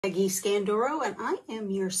Maggie Scanduro, and I am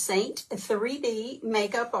your Seint 3D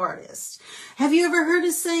makeup artist. Have you ever heard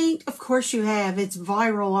of Seint? Of course you have. It's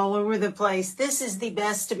viral all over the place. This is the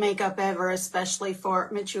best makeup ever, especially for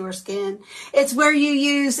mature skin. It's where you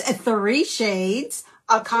use 3 shades,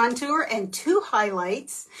 a contour, and 2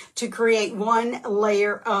 highlights to create 1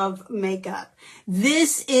 layer of makeup.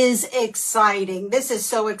 This is exciting. This is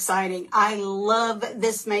so exciting. I love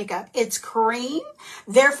this makeup. It's cream,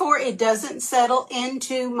 therefore it doesn't settle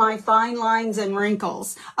into my fine lines and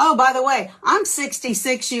wrinkles. Oh, by the way, I'm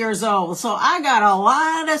 66 years old, so I got a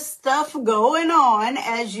lot of stuff going on,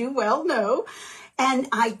 as you well know. And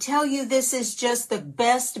I tell you, this is just the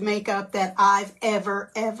best makeup that I've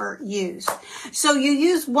ever used. So you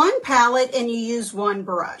use 1 palette and you use 1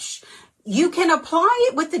 brush. You can apply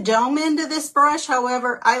it with the dome end of this brush.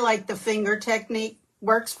 However, I like the finger technique.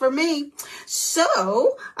 Works for me.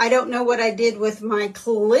 So I don't know what I did with my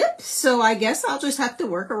clip, so I guess I'll just have to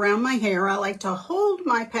work around my hair. I like to hold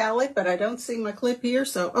my palette, but I don't see my clip here,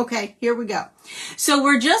 so okay, here we go. So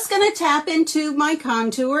we're just going to tap into my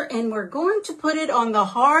contour, and we're going to put it on the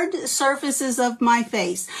hard surfaces of my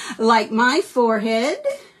face, like my forehead,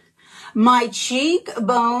 my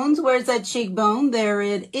cheekbones. Where's that cheekbone? There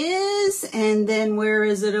it is. And then where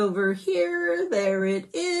is it over here? There it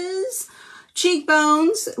is.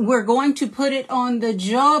 Cheekbones, we're going to put it on the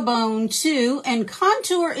jawbone too, and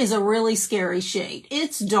contour is a really scary shade.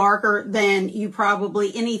 It's darker than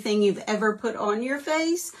anything you've ever put on your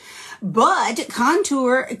face, but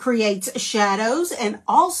contour creates shadows and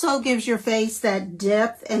also gives your face that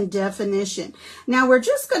depth and definition. Now we're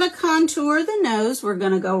just going to contour the nose. We're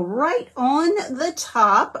going to go right on the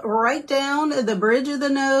top, right down the bridge of the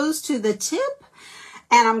nose to the tip.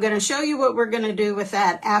 And I'm going to show you what we're going to do with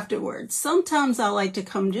that afterwards. Sometimes I like to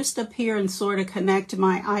come just up here and sort of connect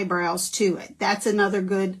my eyebrows to it. That's another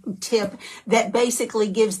good tip that basically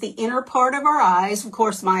gives the inner part of our eyes. Of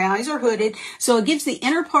course, my eyes are hooded, so it gives the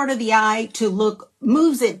inner part of the eye to look,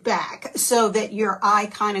 moves it back so that your eye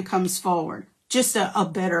kind of comes forward. Just a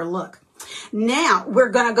better look. Now, we're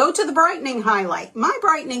going to go to the brightening highlight. My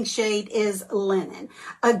brightening shade is Linen.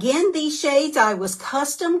 Again, these shades I was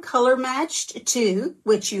custom color matched to,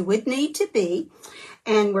 which you would need to be.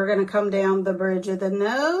 And we're going to come down the bridge of the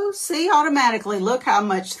nose. See, automatically, look how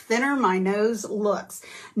much thinner my nose looks.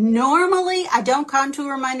 Normally, I don't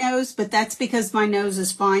contour my nose, but that's because my nose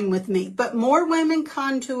is fine with me. But more women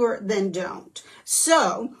contour than don't.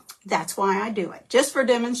 So that's why I do it, just for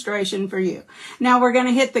demonstration for you. Now we're going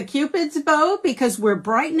to hit the Cupid's bow because we're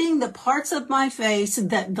brightening the parts of my face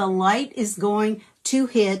that the light is going to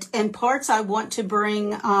hit and parts I want to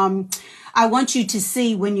bring, I want you to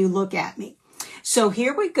see when you look at me. So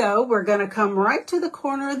here we go. We're going to come right to the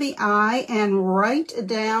corner of the eye and right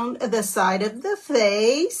down the side of the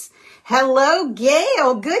face. Hello,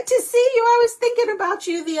 Gail. Good to see you. I was thinking about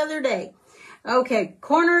you the other day. Okay,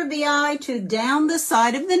 corner of the eye to down the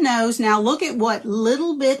side of the nose. Now look at what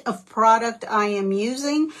little bit of product I am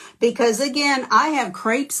using because again, I have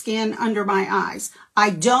crepe skin under my eyes.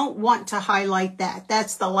 I don't want to highlight that.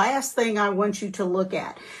 That's the last thing I want you to look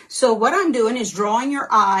at. So what I'm doing is drawing your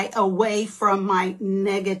eye away from my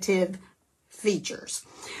negative features.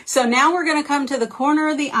 So now we're going to come to the corner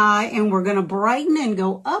of the eye and we're going to brighten and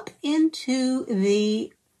go up into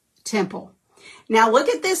the temple. Now look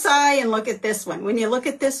at this eye and look at this one. When you look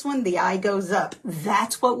at this one, the eye goes up.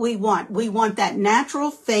 That's what we want. We want that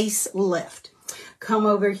natural face lift. Come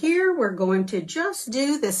over here. We're going to just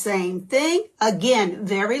do the same thing. Again,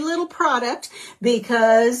 very little product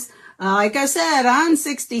because, like I said, I'm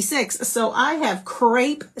 66, so I have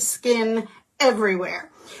crepe skin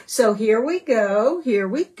everywhere. So here we go. Here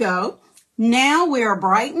we go. Now we are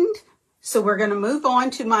brightened, so we're going to move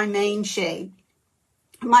on to my main shade.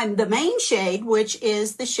 The main shade, which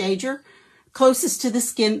is the shade you're closest to the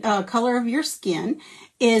skin color of your skin,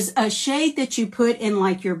 is a shade that you put in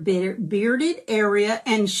like your bearded area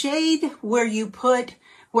and shade where you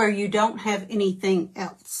don't have anything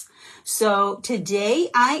else. So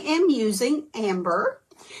today I am using Amber.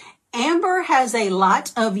 Amber has a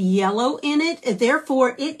lot of yellow in it,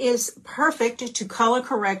 therefore it is perfect to color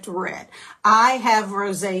correct red. I have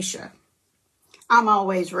rosacea. I'm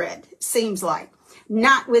always red, seems like.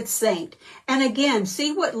 Not with Seint. And again,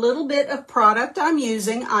 see what little bit of product I'm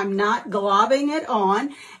using. I'm not globbing it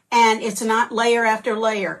on, and it's not layer after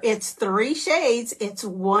layer. It's 3 shades. It's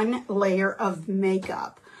 1 layer of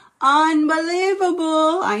makeup.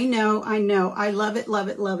 Unbelievable. I know. I love it, love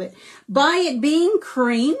it, love it. By it being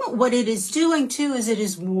cream, what it is doing too is it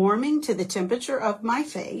is warming to the temperature of my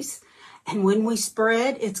face. And when we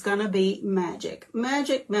spread, it's going to be magic.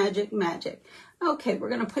 Magic, magic, magic. Okay, we're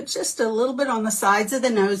going to put just a little bit on the sides of the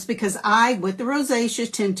nose because I, with the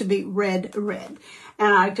rosacea, tend to be red. And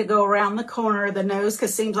I like to go around the corner of the nose because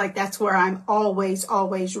it seems like that's where I'm always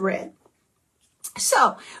red.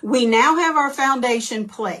 So we now have our foundation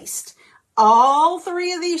placed. All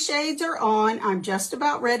three of these shades are on. I'm just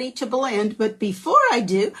about ready to blend, but before I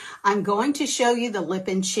do, I'm going to show you the lip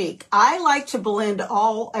and cheek. I like to blend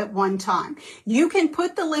all at one time. You can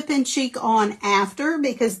put the lip and cheek on after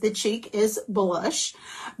because the cheek is blush,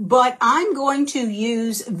 but I'm going to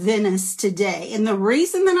use Venice today. And the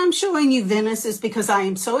reason that I'm showing you Venice is because I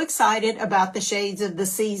am so excited about the shades of the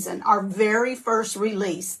season. Our very first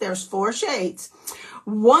release, there's 4 shades.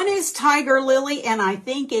 One is Tiger Lily, and I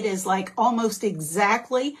think it is like almost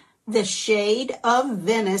exactly the shade of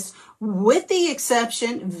Venice, with the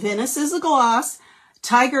exception, Venice is a gloss,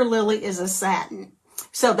 Tiger Lily is a satin.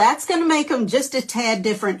 So that's going to make them just a tad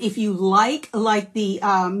different. If you like the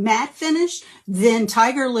matte finish, then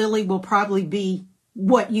Tiger Lily will probably be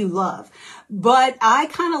what you love. But I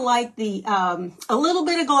kind of like the a little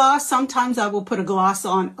bit of gloss. Sometimes I will put a gloss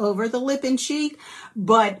on over the lip and cheek,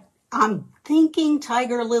 but I'm thinking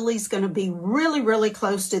Tiger Lily's going to be really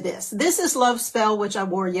close to this. This is Love Spell, which I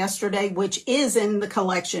wore yesterday, which is in the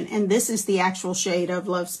collection. And this is the actual shade of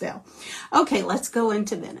Love Spell. Okay, let's go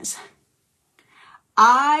into Venice.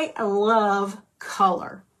 I love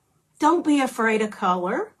color. Don't be afraid of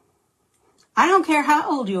color. I don't care how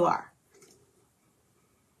old you are.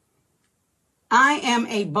 I am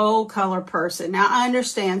a bold color person. Now, I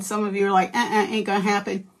understand some of you are like, ain't going to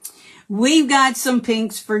happen. We've got some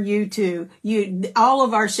pinks for you too. All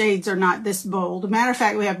of our shades are not this bold. Matter of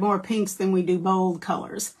fact, we have more pinks than we do bold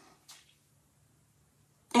colors.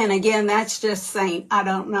 And again, that's just Seint. I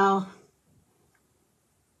don't know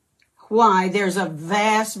why. There's a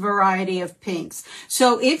vast variety of pinks.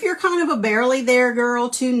 So if you're kind of a barely there girl,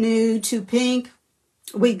 too nude, too pink,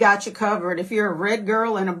 we've got you covered. If you're a red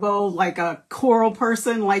girl and a bold, like a coral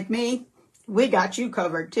person like me, we got you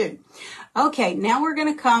covered too. Okay, now we're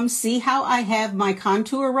going to come see how I have my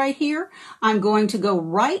contour right here. I'm going to go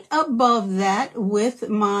right above that with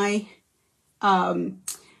my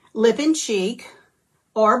lip and cheek,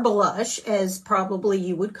 or blush, as probably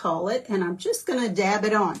you would call it. And I'm just going to dab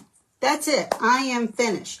it on. That's it. I am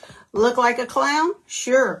finished. Look like a clown?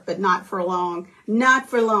 Sure, but not for long. Not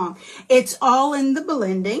for long. It's all in the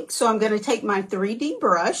blending. So I'm going to take my 3D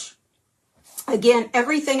brush. Again,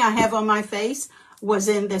 everything I have on my face was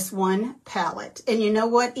in this one palette. And you know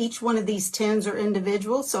what? Each one of these tins are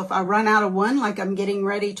individual. So if I run out of one, like I'm getting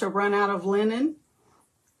ready to run out of linen,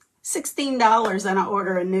 $16 and I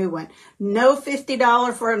order a new one. No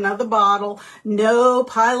 $50 for another bottle. No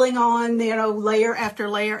piling on, layer after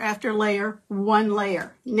layer after layer. One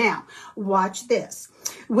layer. Now, watch this.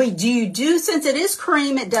 Since it is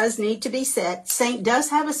cream, it does need to be set. Seint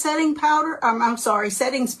does have a setting powder.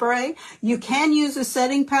 Setting spray. You can use a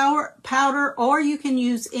setting powder, or you can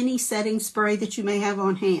use any setting spray that you may have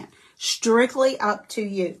on hand. Strictly up to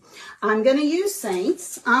you. I'm going to use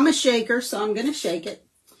Seint's. I'm a shaker, so I'm going to shake it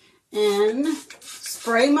and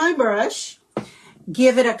spray my brush.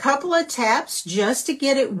 Give it a couple of taps just to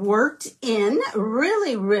get it worked in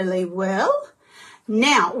really well.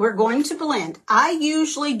 Now, we're going to blend. I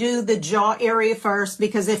usually do the jaw area first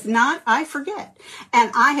because if not, I forget.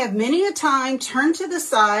 And I have many a time turned to the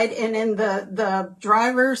side, and in the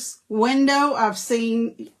driver's window, I've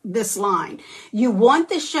seen this line. You want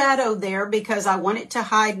the shadow there because I want it to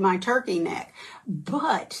hide my turkey neck.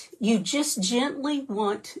 But you just gently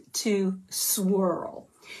want to swirl.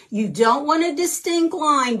 You don't want a distinct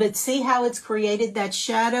line, but see how it's created that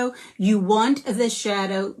shadow? You want the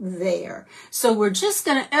shadow there. So we're just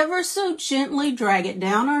going to ever so gently drag it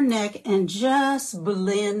down our neck and just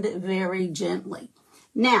blend very gently.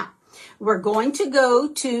 Now, we're going to go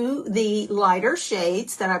to the lighter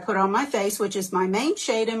shades that I put on my face, which is my main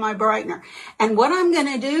shade and my brightener. And what I'm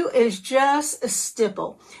going to do is just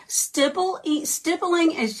stipple.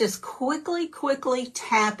 Stippling is just quickly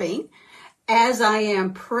tapping as I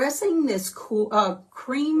am pressing this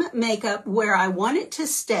cream makeup where I want it to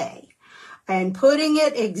stay and putting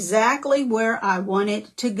it exactly where I want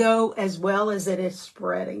it to go, as well as it is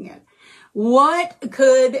spreading it. What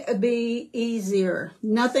could be easier?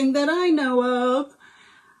 Nothing that I know of.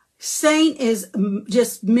 Seint is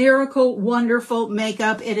just miracle, wonderful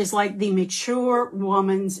makeup. It is like the mature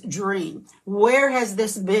woman's dream. Where has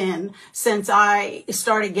this been since I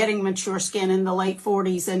started getting mature skin in the late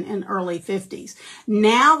 40s and early 50s?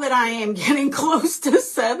 Now that I am getting close to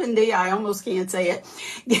 70, I almost can't say it,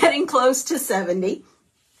 getting close to 70,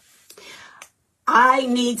 I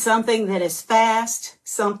need something that is fast,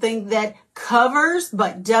 something that covers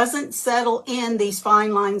but doesn't settle in these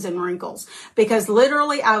fine lines and wrinkles, because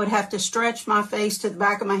literally I would have to stretch my face to the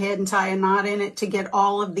back of my head and tie a knot in it to get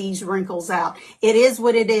all of these wrinkles out. It is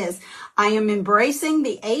what it is. I am embracing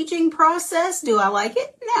the aging process. Do I like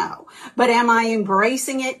it? No. But am I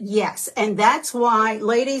embracing it? Yes. And that's why,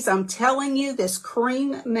 ladies, I'm telling you, this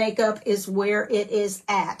cream makeup is where it is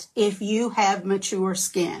at if you have mature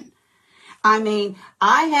skin. I mean,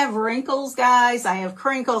 I have wrinkles, guys. I have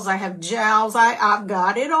crinkles. I have jowls. I've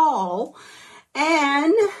got it all.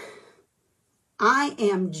 And I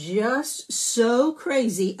am just so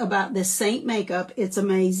crazy about this Seint makeup. It's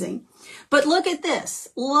amazing. But look at this.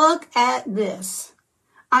 Look at this.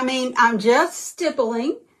 I mean, I'm just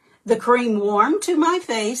stippling the cream warm to my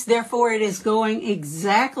face. Therefore, it is going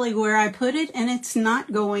exactly where I put it, and it's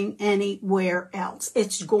not going anywhere else.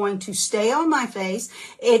 It's going to stay on my face.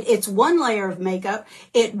 It's one layer of makeup.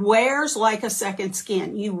 It wears like a second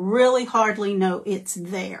skin. You really hardly know it's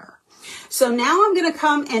there. So now I'm going to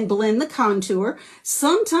come and blend the contour.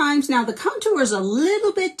 Sometimes, now the contour is a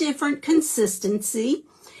little bit different consistency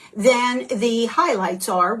than the highlights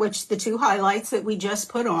are, which the two highlights that we just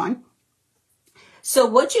put on. So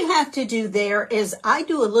what you have to do there is I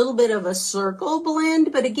do a little bit of a circle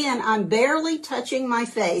blend, but again, I'm barely touching my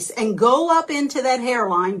face, and go up into that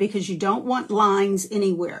hairline because you don't want lines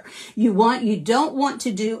anywhere. You don't want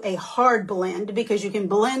to do a hard blend because you can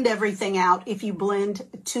blend everything out if you blend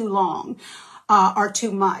too long or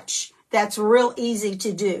too much. That's real easy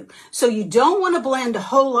to do. So you don't want to blend a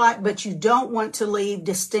whole lot, but you don't want to leave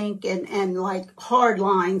distinct and like hard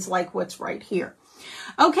lines like what's right here.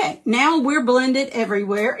 Okay, now we're blended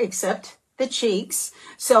everywhere except the cheeks.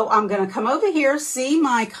 So I'm going to come over here, see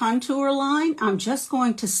my contour line. I'm just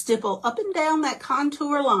going to stipple up and down that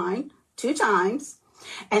contour line 2 times.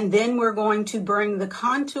 And then we're going to bring the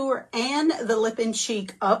contour and the lip and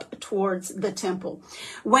cheek up towards the temple.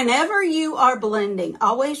 Whenever you are blending,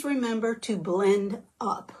 always remember to blend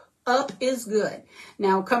up. Up is good.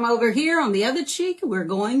 Now come over here on the other cheek. We're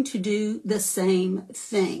going to do the same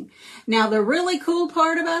thing. Now the really cool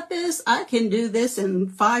part about this, I can do this in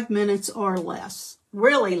 5 minutes or less.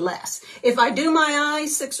 Really less. If I do my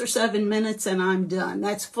eyes, 6 or 7 minutes and I'm done.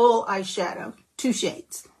 That's full eyeshadow. 2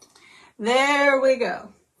 shades. There we go.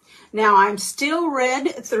 Now I'm still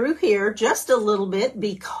red through here just a little bit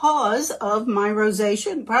because of my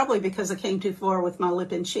rosacea, probably because I came too far with my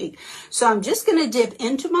lip and cheek. So I'm just going to dip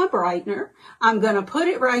into my brightener. I'm going to put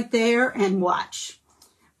it right there and watch.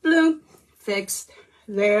 Bloom, fixed.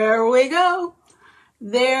 There we go.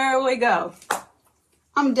 There we go.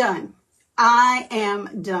 I'm done. I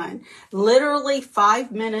am done. Literally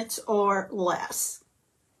 5 minutes or less.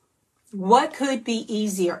 What could be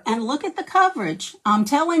easier? And look at the coverage. I'm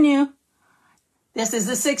telling you, this is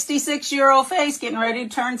a 66-year-old face getting ready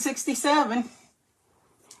to turn 67.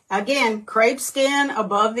 Again, crepe skin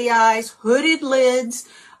above the eyes, hooded lids,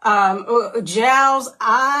 jowls.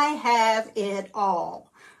 I have it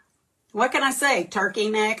all. What can I say? Turkey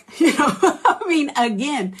neck. I mean,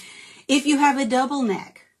 again, if you have a double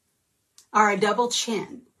neck or a double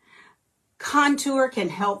chin, contour can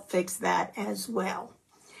help fix that as well.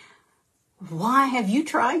 Why have you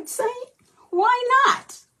tried Seint? Why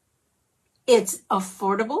not? It's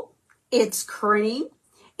affordable. It's cream.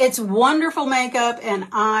 It's wonderful makeup, and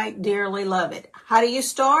I dearly love it. How do you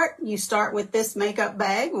start? You start with this makeup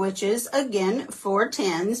bag, which is, again, 4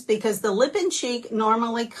 tens, because the lip and cheek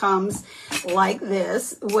normally comes like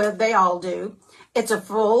this, well, they all do. It's a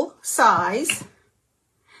full size.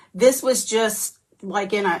 This was just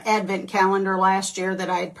like in an advent calendar last year that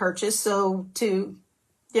I had purchased, so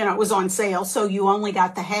it was on sale, so you only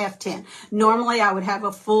got the half tin. Normally, I would have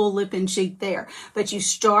a full lip and cheek there. But you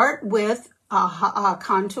start with a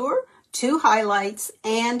contour, 2 highlights,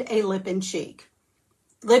 and a lip and cheek.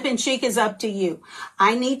 Lip and cheek is up to you.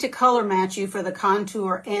 I need to color match you for the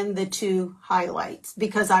contour and the 2 highlights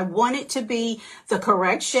because I want it to be the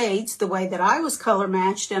correct shades, the way that I was color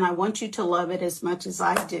matched, and I want you to love it as much as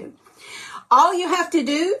I do. All you have to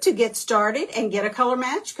do to get started and get a color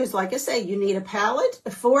match, because like I say, you need a palette,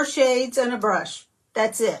 4 shades, and a brush.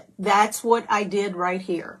 That's it. That's what I did right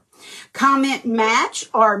here. Comment match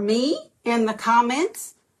or me in the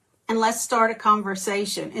comments, and let's start a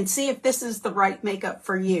conversation and see if this is the right makeup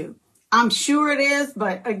for you. I'm sure it is,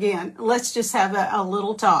 but again, let's just have a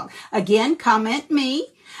little talk. Again, comment me.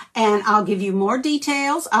 And I'll give you more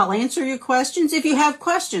details. I'll answer your questions. If you have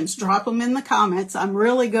questions, drop them in the comments. I'm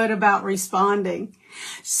really good about responding.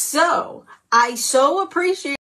 So, I so appreciate